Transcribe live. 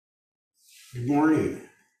Good morning.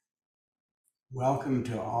 Welcome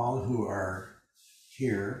to all who are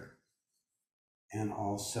here and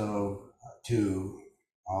also to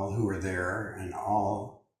all who are there and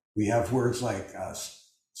all. We have words like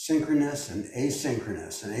synchronous and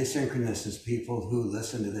asynchronous. And asynchronous is people who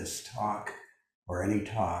listen to this talk or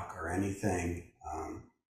anything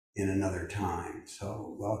in another time.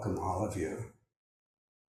 So welcome all of you.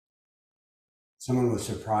 Someone was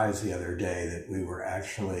surprised the other day that we were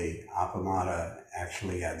Appamada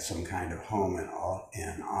actually had some kind of home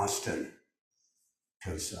in Austin,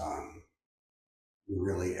 because we're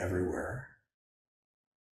really everywhere.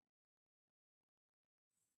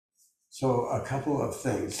 So a couple of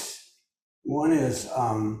things. One is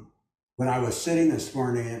when I was sitting this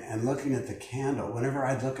morning and looking at the candle, whenever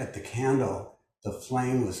I'd look at the candle, the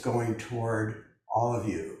flame was going toward all of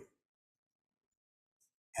you.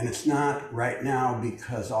 And it's not right now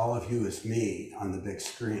because all of you is me on the big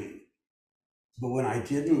screen. But when I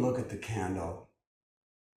didn't look at the candle,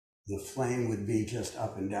 the flame would be just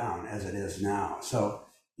up and down as it is now. So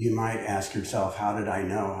you might ask yourself, how did I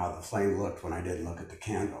know how the flame looked when I didn't look at the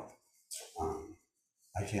candle?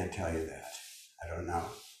 I can't tell you that. I don't know.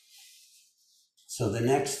 So the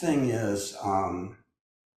next thing is,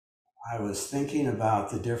 I was thinking about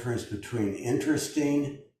the difference between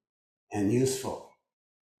interesting and useful.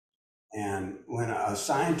 And when a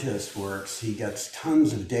scientist works, he gets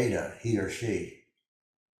tons of data, he or she,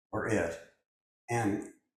 or it. And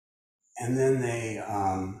then they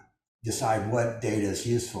decide what data is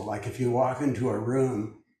useful. Like if you walk into a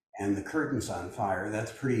room and the curtain's on fire,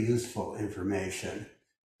 that's pretty useful information.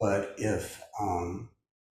 But if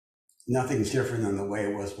nothing's different than the way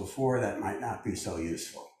it was before, that might not be so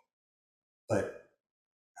useful. But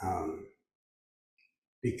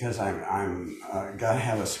because I'm gotta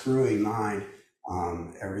have a screwy mind,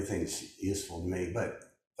 everything's useful to me. But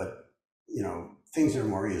things are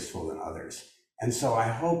more useful than others. And so I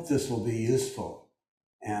hope this will be useful.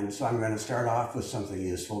 And so I'm going to start off with something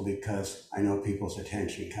useful because I know people's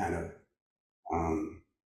attention kind of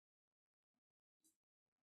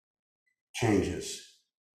changes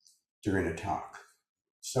during a talk.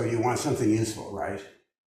 So you want something useful, right?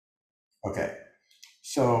 Okay.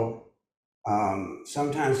 So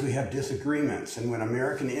sometimes we have disagreements. And when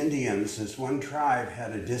American Indians, this one tribe,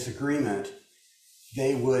 had a disagreement,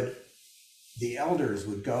 the elders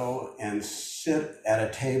would go and sit at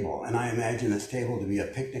a table. And I imagine this table to be a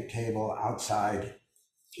picnic table outside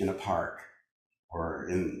in a park or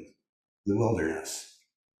in the wilderness.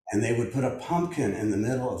 And they would put a pumpkin in the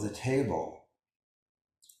middle of the table.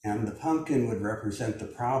 And the pumpkin would represent the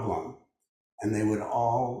problem. And they would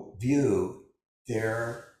all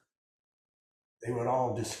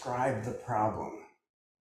describe the problem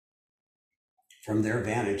from their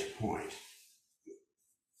vantage point.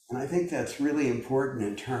 And I think that's really important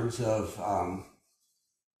in terms of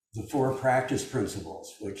the 4 practice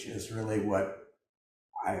principles, which is really what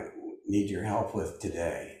I need your help with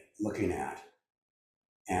today, looking at.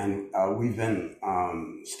 And we've been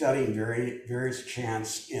studying various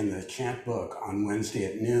chants in the chant book on Wednesday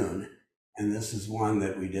at noon. And this is one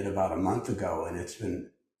that we did about a month ago, and it's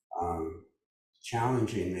been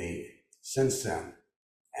challenging me since then.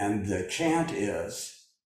 And the chant is,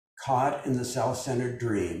 caught in the self-centered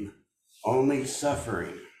dream, only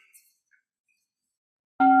suffering.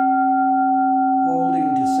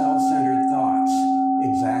 Holding to self-centered thoughts,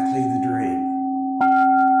 exactly the dream.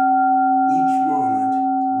 Each moment,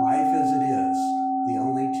 life as it is, the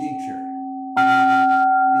only teacher.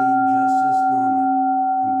 Being just this moment,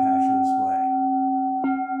 compassion's way.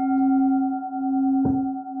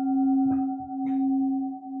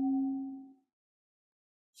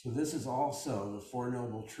 So this is also the Four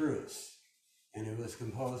Noble Truths, and it was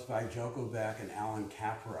composed by Joko Beck and Alan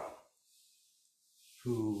Capro,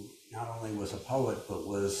 who not only was a poet, but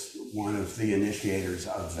was one of the initiators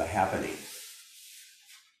of the happening.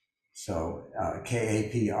 So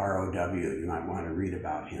K-A-P-R-O-W, you might want to read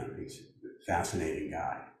about him. He's a fascinating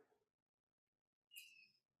guy.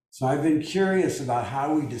 So I've been curious about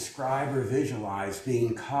how we describe or visualize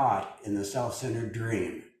being caught in the self-centered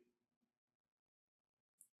dream.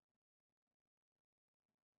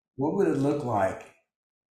 What would it look like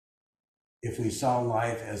if we saw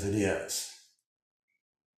life as it is?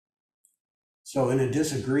 So in a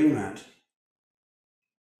disagreement,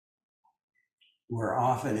 we're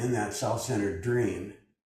often in that self-centered dream.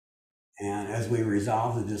 And as we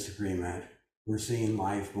resolve the disagreement, we're seeing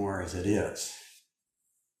life more as it is.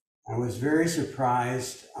 I was very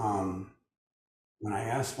surprised when I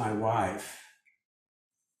asked my wife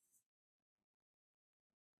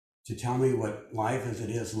to tell me what life as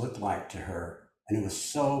it is looked like to her. And it was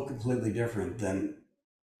so completely different than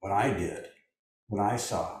what I did, what I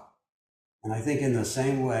saw. And I think in the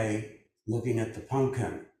same way, looking at the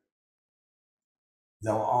pumpkin,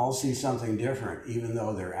 they'll all see something different, even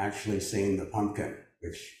though they're actually seeing the pumpkin,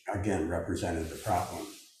 which again represented the problem.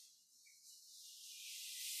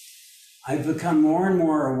 I've become more and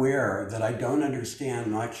more aware that I don't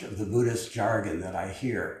understand much of the Buddhist jargon that I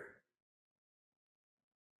hear.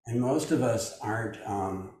 And most of us aren't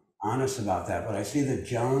honest about that, but I see that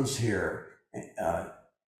Joan's here,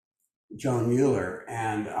 Joan Mueller,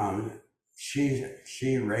 and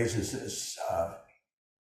she raises this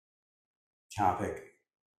topic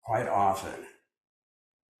quite often.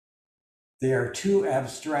 They are too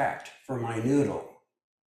abstract for my noodle.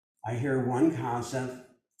 I hear one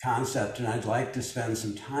concept and I'd like to spend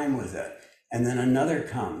some time with it. And then another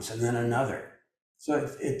comes and then another. So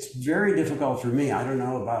it's very difficult for me, I don't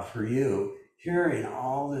know about for you, hearing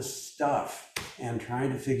all this stuff and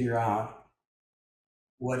trying to figure out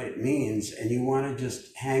what it means. And you want to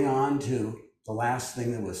just hang on to the last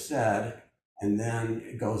thing that was said, and then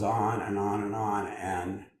it goes on and on and on,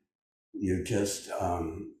 and you just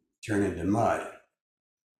turn into mud.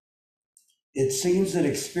 It seems that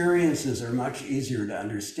experiences are much easier to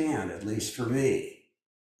understand, at least for me.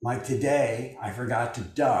 Like today, I forgot to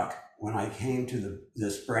duck when I came to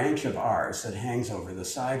this branch of ours that hangs over the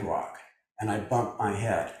sidewalk, and I bumped my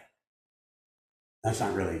head. That's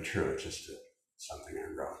not really true, it's just something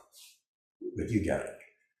I wrote, but you get it.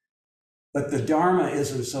 But the Dharma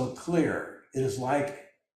isn't so clear. It is like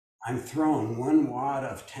I'm thrown one wad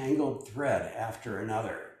of tangled thread after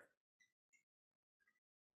another.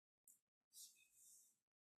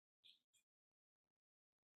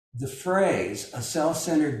 The phrase, a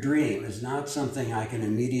self-centered dream, is not something I can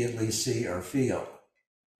immediately see or feel.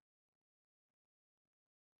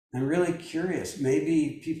 I'm really curious.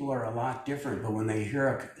 Maybe people are a lot different, but when they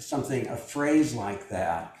hear a phrase like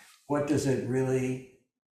that, what does it really,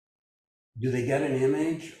 do they get an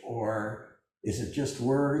image, or is it just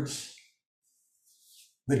words?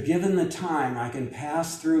 But given the time, I can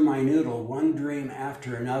pass through my noodle one dream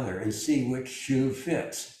after another and see which shoe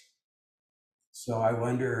fits. So I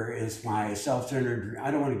wonder, is my self-centered, I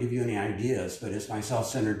don't want to give you any ideas, but is my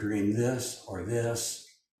self-centered dream this or this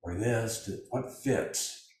or this? What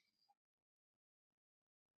fits?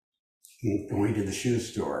 Going to the shoe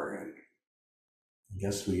store, and I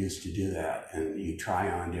guess we used to do that, and you try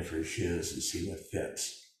on different shoes and see what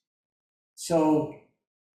fits. So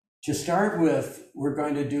to start with, we're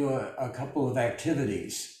going to do a couple of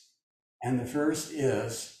activities. And the first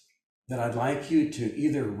is that I'd like you to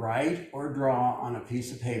either write or draw on a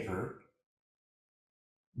piece of paper,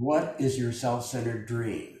 what is your self-centered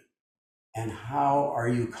dream and how are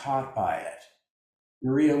you caught by it?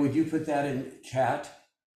 Maria, would you put that in chat?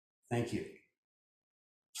 Thank you.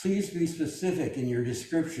 Please be specific in your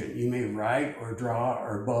description. You may write or draw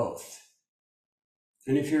or both.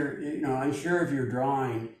 And if you're unsure if you're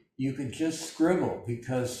drawing, you could just scribble,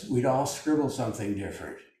 because we'd all scribble something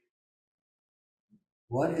different.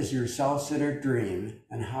 What is your self-centered dream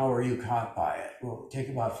and how are you caught by it? We'll take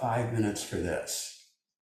about 5 minutes for this.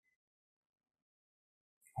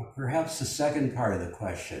 Perhaps the second part of the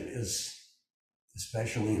question is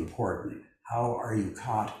especially important. How are you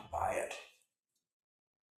caught by it?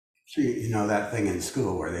 So you know that thing in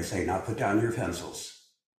school where they say, now put down your pencils.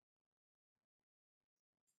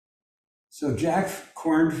 So Jack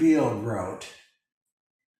Kornfield wrote,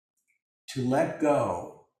 to let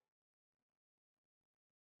go,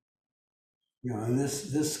 and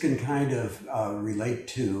this can kind of relate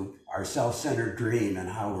to our self-centered dream and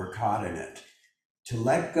how we're caught in it. To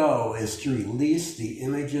let go is to release the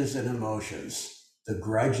images and emotions, the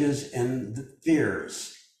grudges and the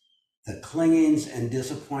fears, the clingings and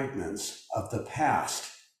disappointments of the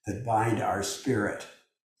past that bind our spirit.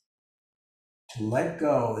 To let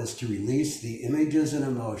go is to release the images and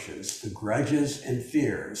emotions, the grudges and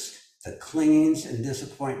fears, the clingings and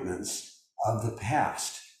disappointments of the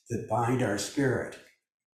past that bind our spirit.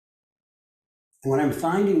 And what I'm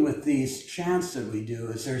finding with these chants that we do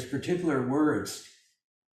is there's particular words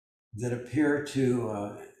that appear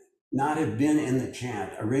to not have been in the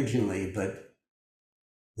chant originally, but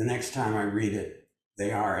the next time I read it,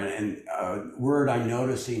 they are. And a word I'm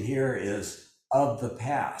noticing here is of the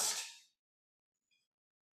past,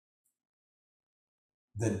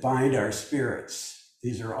 that bind our spirits.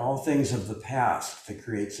 These are all things of the past that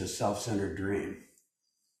creates a self-centered dream.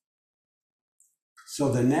 So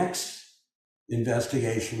the next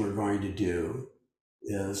investigation we're going to do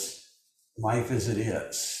is life as it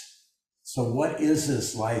is. So what is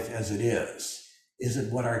this life as it is? Is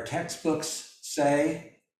it what our textbooks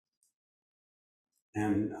say?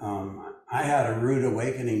 And I had a rude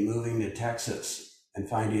awakening moving to Texas and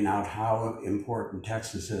finding out how important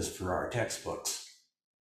Texas is for our textbooks.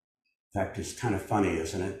 In fact, it's kind of funny,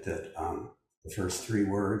 isn't it, that the first three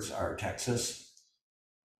words are Texas,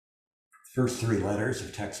 first three letters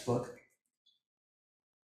of textbook.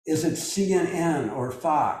 Is it CNN or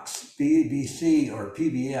Fox, BBC or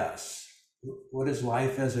PBS? What is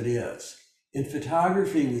life as it is? In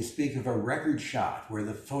photography, we speak of a record shot where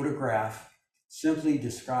the photograph simply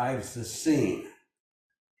describes the scene.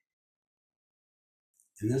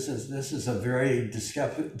 And this is a very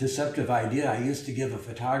deceptive idea. I used to give a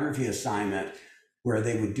photography assignment where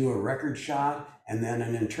they would do a record shot and then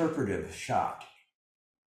an interpretive shot.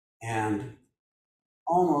 And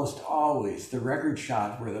almost always the record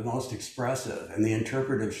shots were the most expressive and the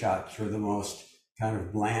interpretive shots were the most kind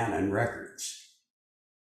of bland and records.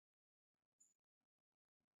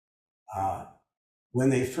 When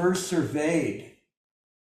they first surveyed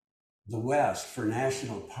the West for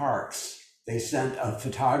national parks, they sent a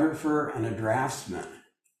photographer and a draftsman.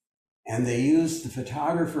 And they used the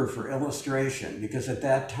photographer for illustration because at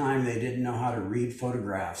that time they didn't know how to read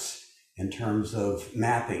photographs in terms of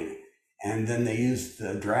mapping. And then they used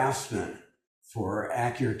the draftsman for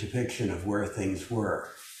accurate depiction of where things were.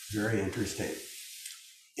 Very interesting.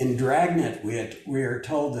 In Dragnet, we are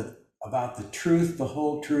told that about the truth, the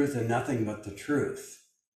whole truth, and nothing but the truth.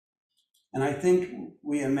 And I think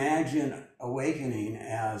we imagine awakening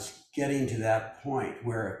as getting to that point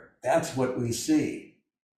where that's what we see.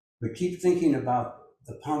 But keep thinking about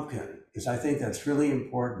the pumpkin, because I think that's really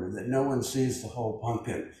important, that no one sees the whole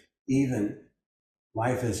pumpkin, even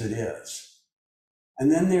life as it is.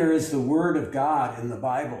 And then there is the word of God in the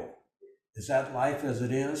Bible. Is that life as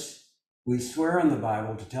it is? We swear in the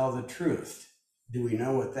Bible to tell the truth. Do we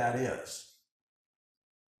know what that is?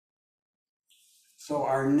 So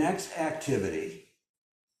our next activity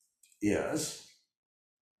is,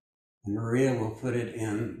 and Maria will put it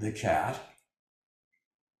in the chat,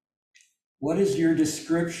 what is your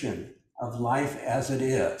description of life as it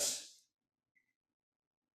is?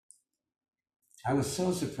 I was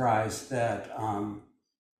so surprised that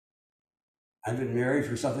I've been married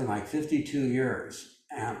for something like 52 years,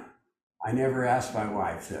 and I never asked my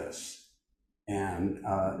wife this. And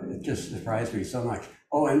it just surprised me so much.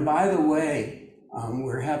 Oh, and by the way,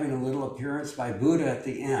 we're having a little appearance by Buddha at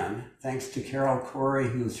the end, thanks to Carol Corey,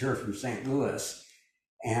 who's here from St. Louis,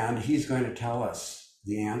 and he's going to tell us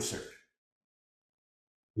the answer,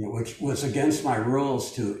 which was against my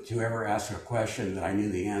rules to ever ask a question that I knew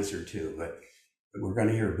the answer to, but we're going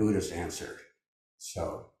to hear Buddha's answer.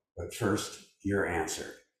 So, but first, your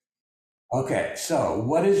answer. Okay, so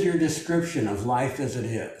what is your description of life as it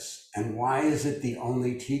is? And why is it the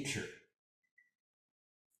only teacher?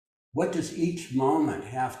 What does each moment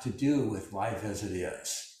have to do with life as it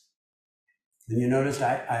is? And you notice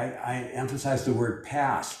I emphasized the word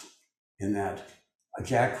past in that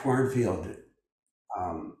Jack Kornfield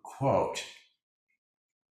quote.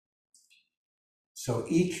 So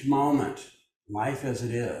each moment, life as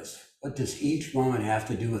it is, what does each moment have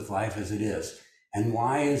to do with life as it is? And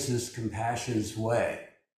why is this compassion's way?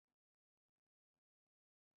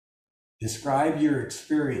 Describe your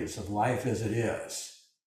experience of life as it is.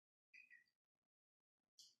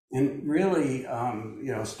 And really,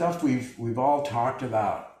 stuff we've all talked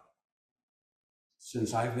about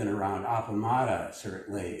since I've been around, Appamada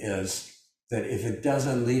certainly, is that if it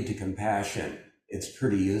doesn't lead to compassion, it's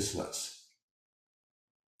pretty useless.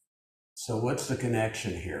 So what's the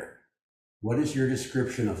connection here? What is your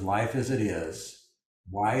description of life as it is?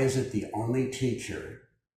 Why is it the only teacher?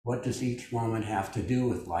 What does each moment have to do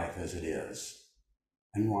with life as it is?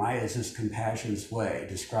 And why is this compassion's way?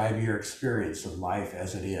 Describe your experience of life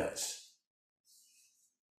as it is.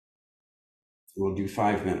 We'll do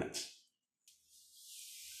 5 minutes.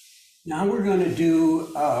 Now we're going to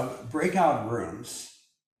do breakout rooms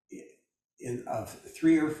of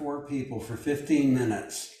 3 or 4 people for 15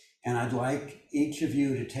 minutes. And I'd like each of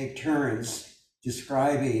you to take turns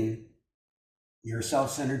describing your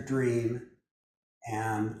self-centered dream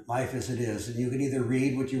and life as it is. And you can either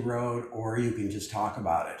read what you wrote, or you can just talk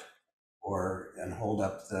about it, and hold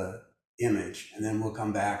up the image, and then we'll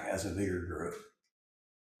come back as a bigger group.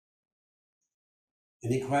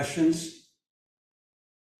 Any questions?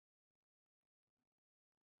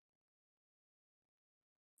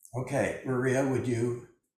 Okay, Maria, would you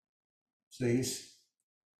please?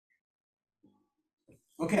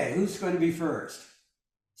 Okay, who's going to be first?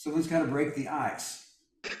 Someone's got to break the ice.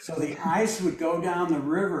 So the ice would go down the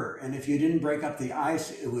river, and if you didn't break up the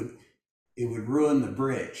ice, it would ruin the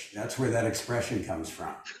bridge. That's where that expression comes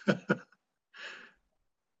from.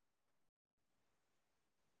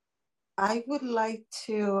 I would like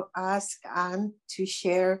to ask Anne to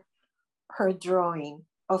share her drawing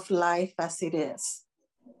of life as it is.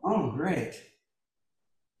 Oh, great.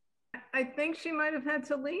 I think she might have had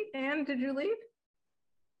to leave. Anne, did you leave?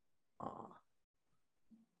 Oh.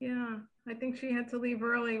 Yeah, I think she had to leave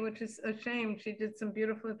early, which is a shame. She did some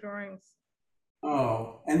beautiful drawings.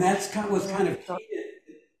 Oh, and that's was kind of key.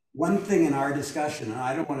 One thing in our discussion, and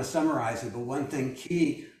I don't want to summarize it, but one thing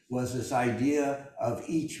key was this idea of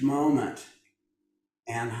each moment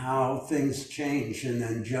and how things change. And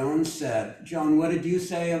then Joan said, Joan, what did you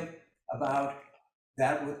say about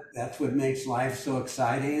that? That's what makes life so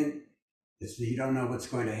exciting, is that you don't know what's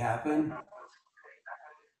going to happen.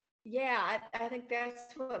 Yeah, I think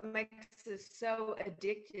that's what makes us so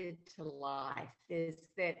addicted to life, is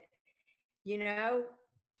that, you know,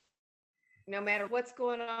 no matter what's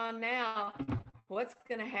going on now, what's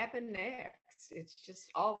going to happen next? It's just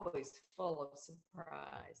always full of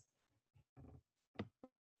surprise.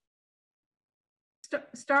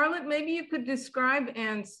 Starlet, maybe you could describe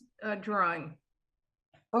Anne's drawing.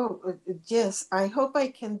 Oh, yes, I hope I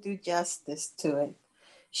can do justice to it.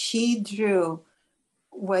 She drew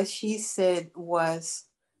what she said was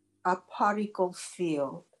a particle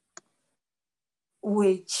field,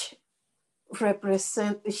 which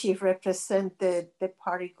she represented the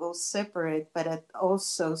particles separate, but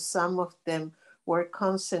also some of them were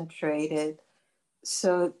concentrated.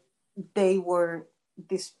 So they were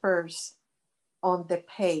dispersed on the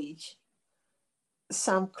page,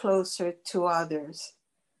 some closer to others.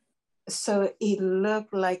 So it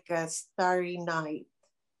looked like a starry night.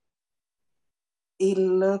 It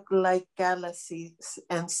looked like galaxies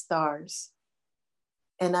and stars.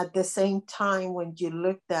 And at the same time, when you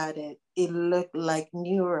looked at it, it looked like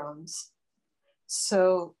neurons.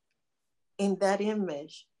 So in that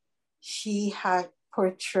image, she had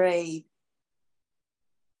portrayed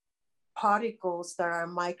particles that are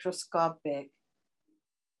microscopic,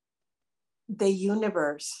 the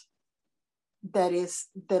universe that is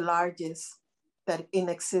the largest that in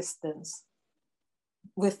existence,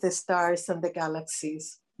 with the stars and the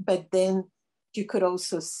galaxies. But then you could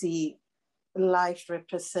also see life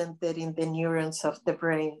represented in the neurons of the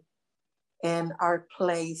brain and our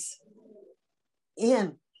place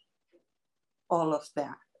in all of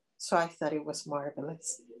that. So I thought it was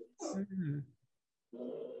marvelous. Mm-hmm.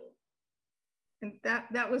 And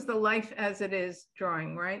that was the life as it is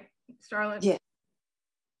drawing, right, Starlet? Yeah.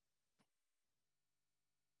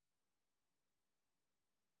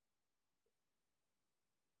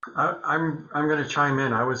 I'm going to chime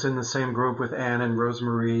in. I was in the same group with Anne and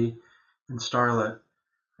Rosemarie and Starlet,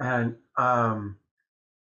 and Anne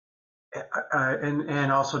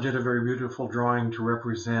also did a very beautiful drawing to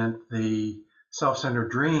represent the self-centered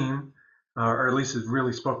dream, or at least it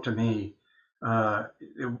really spoke to me.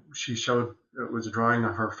 She showed, it was a drawing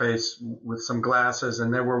of her face with some glasses,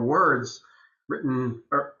 and there were words written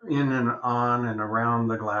in and on and around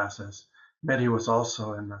the glasses. Betty was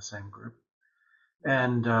also in the same group.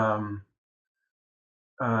 And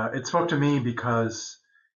it spoke to me because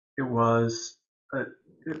it was,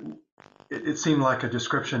 it seemed like a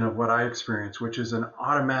description of what I experienced, which is an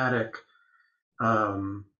automatic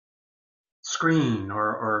screen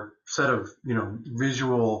or set of,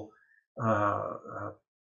 visual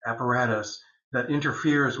apparatus that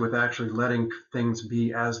interferes with actually letting things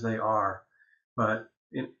be as they are. But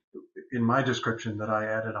in my description that I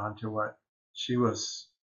added on to what she was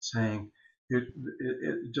saying, it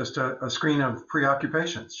just a screen of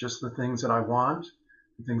preoccupations, just the things that I want,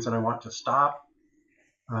 the things that I want to stop,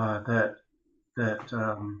 that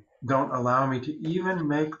don't allow me to even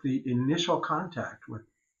make the initial contact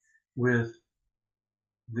with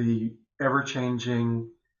the ever-changing,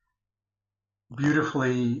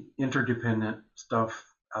 beautifully interdependent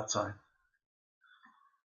stuff outside.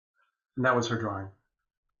 And that was her drawing.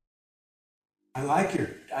 I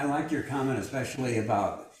like your comment, especially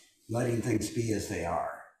about letting things be as they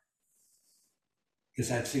are, because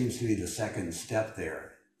that seems to be the second step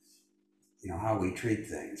there. How we treat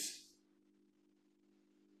things.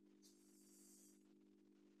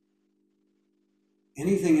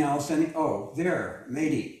 Anything else? Oh, there,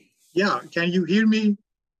 Mady. Yeah, can you hear me?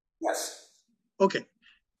 Yes. Okay.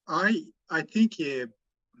 I think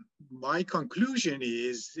my conclusion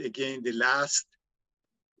is, again, the last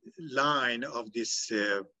line of this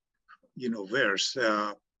verse,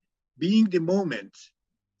 being the moment.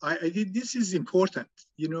 I think this is important,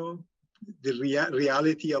 the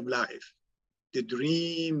reality of life, the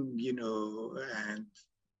dream, and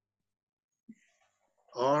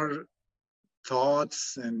our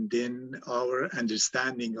thoughts, and then our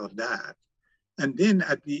understanding of that. And then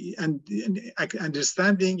at the and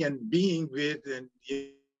understanding and being with, and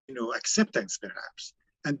acceptance perhaps.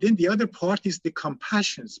 And then the other part is the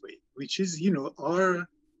compassion's way, which is our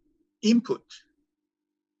input,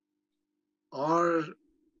 our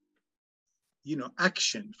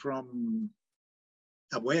action from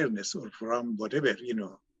awareness or from whatever,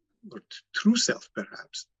 or true self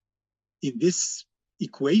perhaps, in this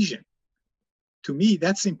equation. To me,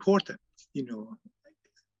 that's important, in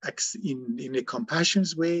a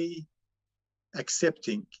compassion's way,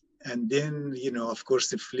 accepting. And then, of course,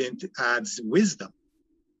 the flint adds wisdom.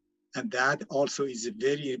 And that also is a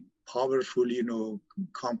very powerful,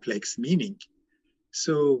 complex meaning.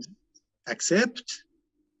 So accept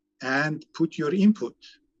and put your input.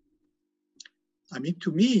 I mean,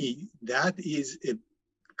 to me, that is a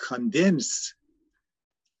condensation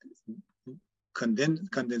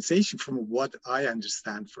from what I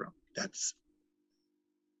understand from. That's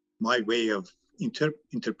my way of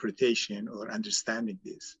interpretation or understanding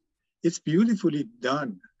this. It's beautifully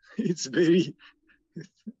done. It's very,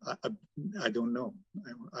 I don't know.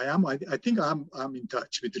 I think I'm in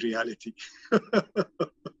touch with reality.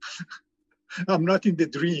 I'm not in the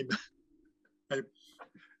dream.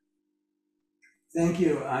 Thank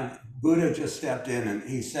you. Buddha just stepped in and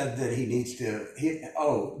he said that he needs to,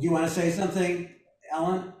 you want to say something,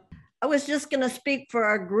 Ellen? I was just going to speak for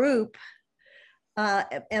our group.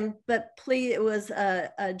 But please, it was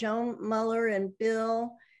Joan Muller and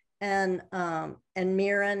Bill and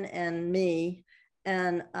Miran and me.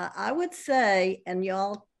 And I would say, and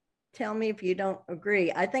y'all tell me if you don't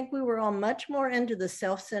agree, I think we were all much more into the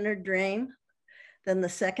self-centered dream than the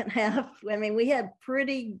second half. I mean, we had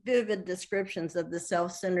pretty vivid descriptions of the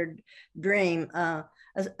self-centered dream.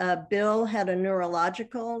 Bill had a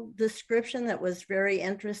neurological description that was very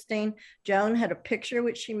interesting. Joan had a picture,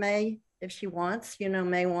 which she may, if she wants,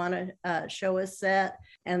 may want to show us that.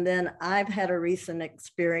 And then I've had a recent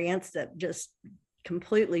experience that just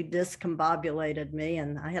completely discombobulated me,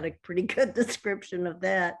 and I had a pretty good description of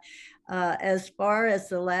that. As far as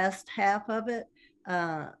the last half of it,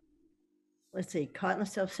 let's see, caught in a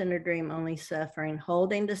self-centered dream, only suffering,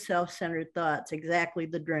 holding to self-centered thoughts, exactly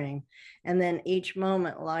the dream. And then each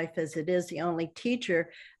moment, life as it is, the only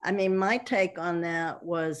teacher. I mean, my take on that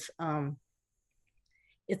was,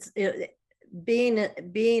 being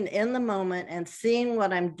in the moment and seeing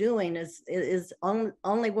what I'm doing is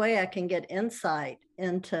only way I can get insight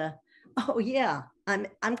into, oh yeah,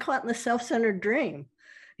 I'm caught in the self-centered dream.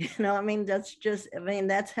 I mean, that's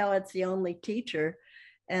how it's the only teacher.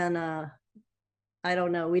 And I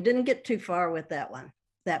don't know, we didn't get too far with that one,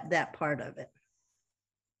 that part of it.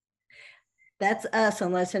 That's us,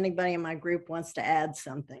 unless anybody in my group wants to add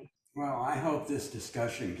something. Well, I hope this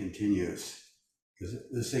discussion continues, because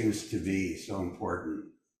this seems to be so important.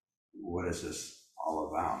 What is this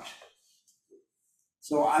all about?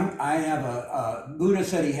 So I have Buddha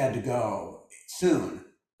said he had to go soon,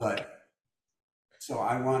 so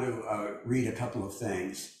I want to read a couple of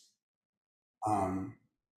things.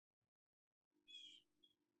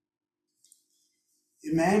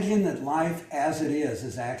 Imagine that life as it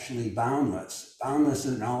is actually boundless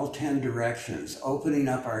in all 10 directions, opening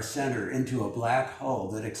up our center into a black hole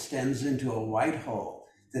that extends into a white hole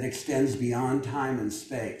that extends beyond time and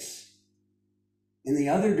space. In the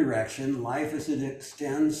other direction, life as it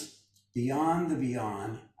extends beyond the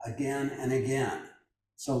beyond again and again.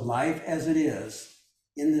 So life as it is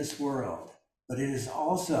in this world, but it is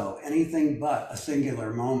also anything but a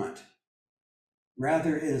singular moment.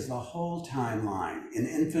 Rather, it is the whole timeline in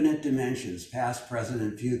infinite dimensions, past, present,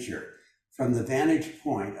 and future, from the vantage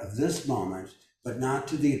point of this moment, but not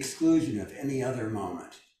to the exclusion of any other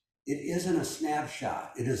moment. It isn't a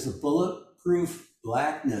snapshot. It is the bulletproof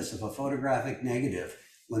blackness of a photographic negative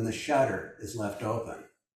when the shutter is left open.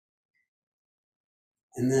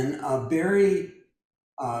 And then Barry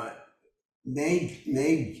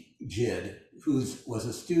Magid, who was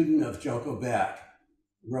a student of Joko Beck,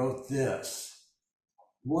 wrote this.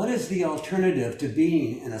 What is the alternative to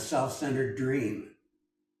being in a self-centered dream?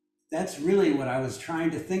 That's really what I was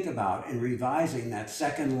trying to think about in revising that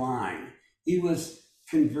second line. He was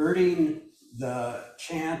converting the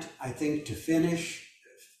chant, I think, to Finnish,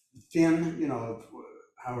 Finn,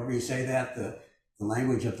 however you say that, the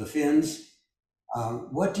language of the Finns.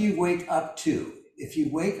 What do you wake up to? If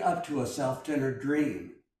you wake up to a self-centered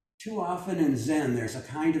dream, too often in Zen, there's a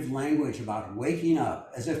kind of language about waking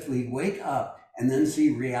up, as if we wake up and then see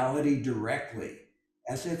reality directly,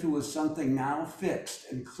 as if it was something now fixed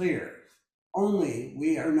and clear. Only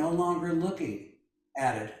we are no longer looking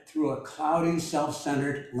at it through a cloudy,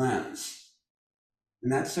 self-centered lens. And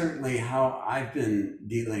that's certainly how I've been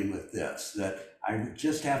dealing with this, that I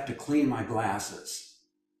just have to clean my glasses.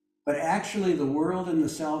 But actually, the world and the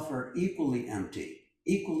self are equally empty,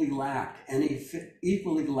 equally lack any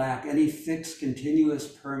fixed, continuous,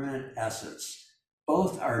 permanent essence.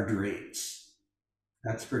 Both are dreams.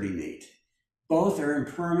 That's pretty neat. Both are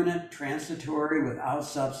impermanent, transitory, without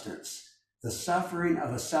substance. The suffering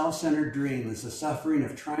of a self-centered dream is the suffering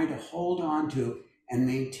of trying to hold on to and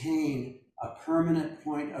maintain a permanent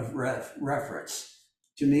point of reference.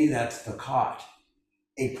 To me, that's the caught.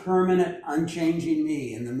 A permanent, unchanging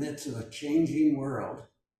me in the midst of a changing world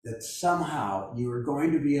that somehow you are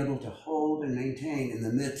going to be able to hold and maintain in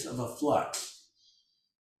the midst of a flux.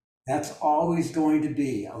 That's always going to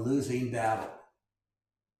be a losing battle.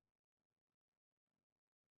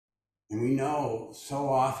 And we know so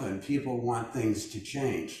often people want things to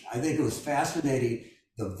change. I think it was fascinating,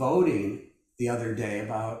 the voting the other day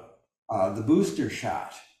about the booster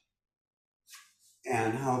shot,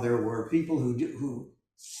 and how there were people who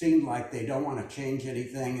seemed like they don't want to change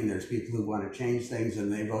anything, and there's people who want to change things,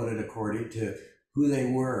 and they voted according to who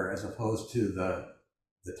they were as opposed to the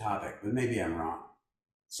topic, but maybe I'm wrong.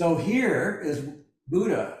 So here is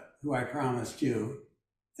Buddha, who I promised you,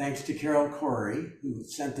 thanks to Carol Corey, who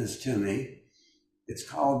sent this to me. It's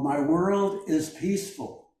called My World is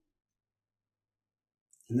Peaceful.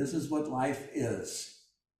 And this is what life is.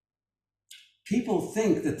 People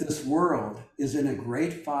think that this world is in a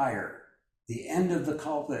great fire. The end of the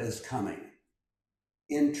kalpa is coming.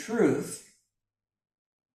 In truth,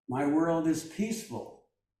 my world is peaceful.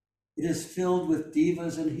 It is filled with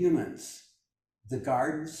devas and humans. The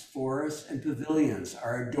gardens, forests, and pavilions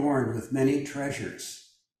are adorned with many treasures.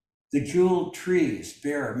 The jeweled trees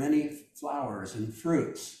bear many flowers and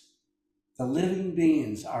fruits. The living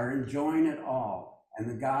beings are enjoying it all, and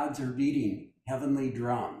the gods are beating heavenly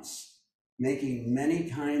drums, making many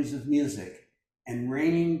kinds of music, and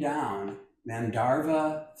raining down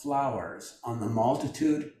Mandarva flowers on the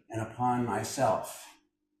multitude and upon myself.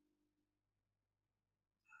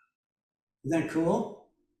 Isn't that cool?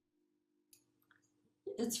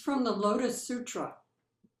 It's from the Lotus Sutra.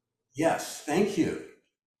 Yes, thank you.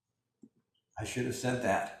 I should have said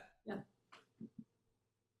that. Yeah.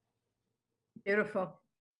 Beautiful.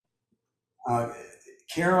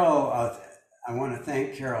 Carol, I want to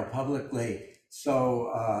thank Carol publicly.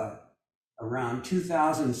 So around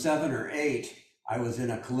 2007 or 8, I was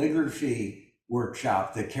in a calligraphy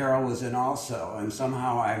workshop that Carol was in also. And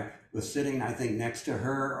somehow I was sitting, I think, next to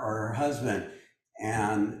her or her husband,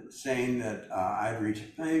 and saying that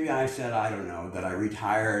maybe I said, I don't know, that I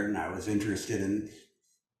retired and I was interested in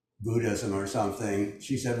Buddhism or something.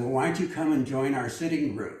 She said, well, why don't you come and join our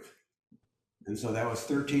sitting group? And so that was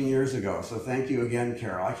 13 years ago. So thank you again,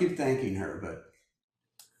 Carol. I keep thanking her, but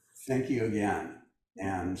thank you again.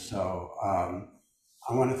 And so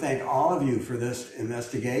I want to thank all of you for this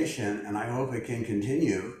investigation, and I hope it can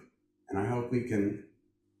continue. And I hope we can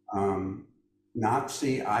not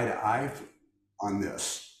see eye to eye on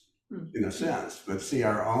this, in a sense, but see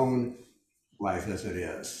our own life as it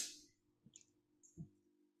is.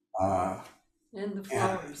 And the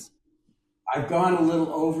flowers. I've gone a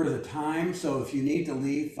little over the time, so if you need to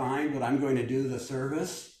leave, fine, but I'm going to do the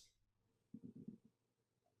service.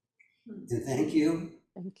 And thank you.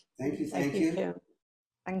 Thank you. Kim.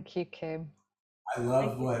 Thank you, Kim. I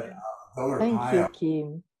love what Gomer Thank Pyle. you,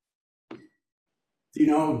 Kim. Do you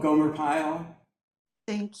know Gomer Pyle?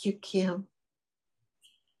 Thank you, Kim.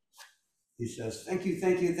 He says, thank you,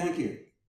 thank you, thank you.